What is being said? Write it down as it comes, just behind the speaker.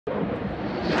Pilots,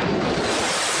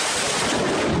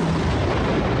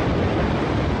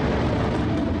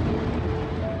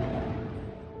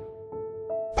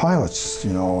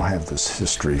 have this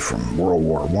history from World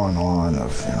War I on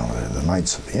of, the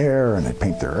Knights of the Air, and they'd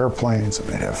paint their airplanes, and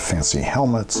they'd have fancy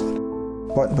helmets.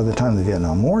 But by the time the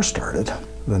Vietnam War started,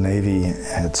 the Navy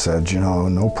had said,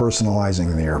 no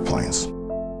personalizing the airplanes.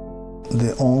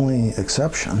 The only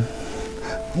exception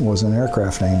was an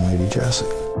aircraft named Lady Jessie.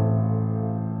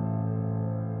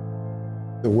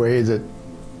 The way that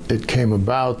it came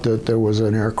about that there was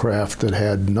an aircraft that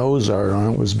had nose art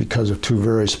on it was because of two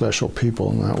very special people,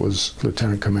 and that was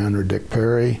Lieutenant Commander Dick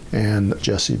Perry and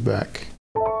Jessie Beck.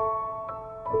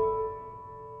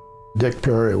 Dick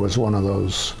Perry was one of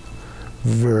those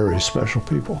very special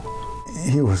people.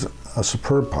 He was a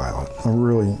superb pilot, a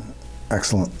really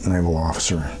excellent naval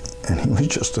officer, and he was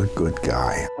just a good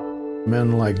guy.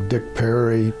 Men like Dick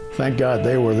Perry, thank God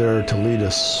they were there to lead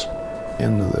us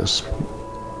into this.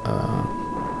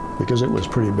 Because it was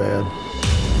pretty bad.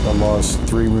 I lost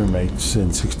 3 roommates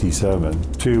in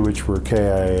 '67, 2 which were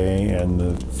KIA, and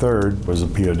the 3rd was a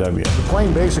POW. The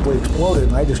plane basically exploded,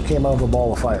 and I just came out of a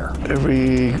ball of fire.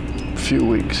 Every few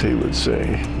weeks he would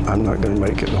say, "I'm not going to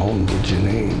make it home to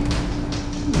Janine."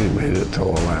 He made it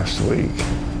till last week.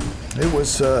 It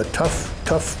was a tough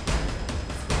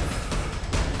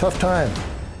time.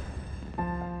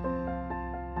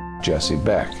 Jessie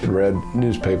Beck had read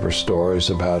newspaper stories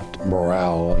about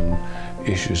morale and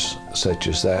issues such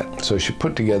as that. So she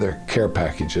put together care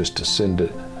packages to send to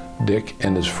Dick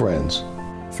and his friends.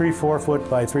 3 4-foot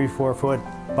by 3 4-foot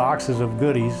boxes of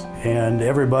goodies, and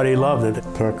everybody loved it.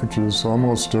 Packages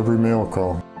almost every mail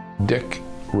call. Dick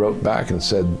wrote back and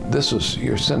said,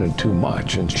 you're sending too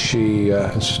much. And she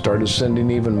started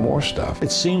sending even more stuff.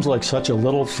 It seems like such a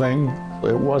little thing.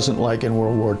 It wasn't like in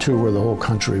World War II where the whole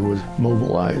country was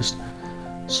mobilized.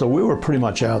 So we were pretty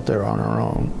much out there on our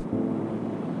own.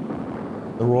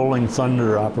 The Rolling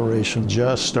Thunder operation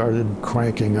just started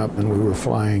cranking up, and we were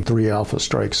flying 3 Alpha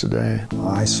strikes a day.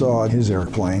 I saw his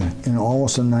airplane in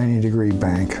almost a 90-degree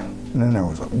bank, and then there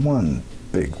was one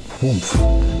big whoomph.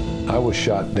 I was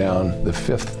shot down the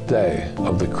 5th day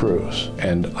of the cruise,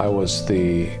 and I was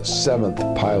the 7th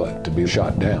pilot to be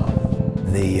shot down.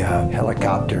 The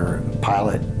helicopter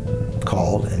pilot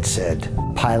called and said,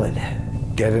 "Pilot,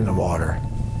 dead in the water,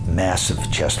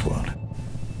 massive chest wound."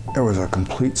 It was a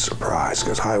complete surprise,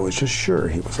 because I was just sure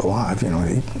he was alive,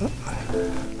 You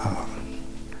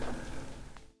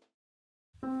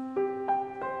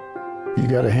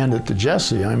got to hand it to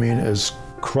Jessie. I mean, as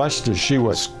crushed as she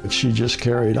was, she just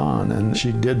carried on, and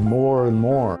she did more and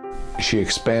more. She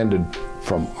expanded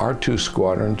from our 2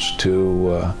 squadrons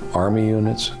to Army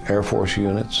units, Air Force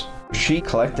units. She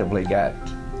collectively got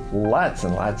lots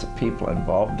and lots of people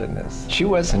involved in this. She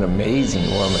was an amazing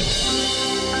woman.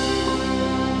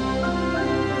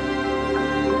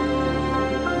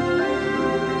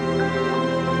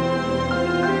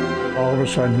 All of a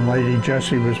sudden, Lady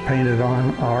Jessie was painted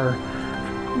on our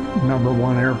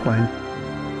 #1 airplane.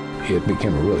 It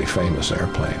became a really famous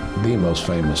airplane, the most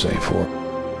famous A4.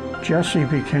 Jessie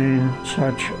became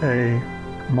such a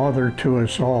mother to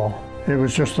us all. It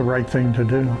was just the right thing to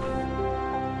do.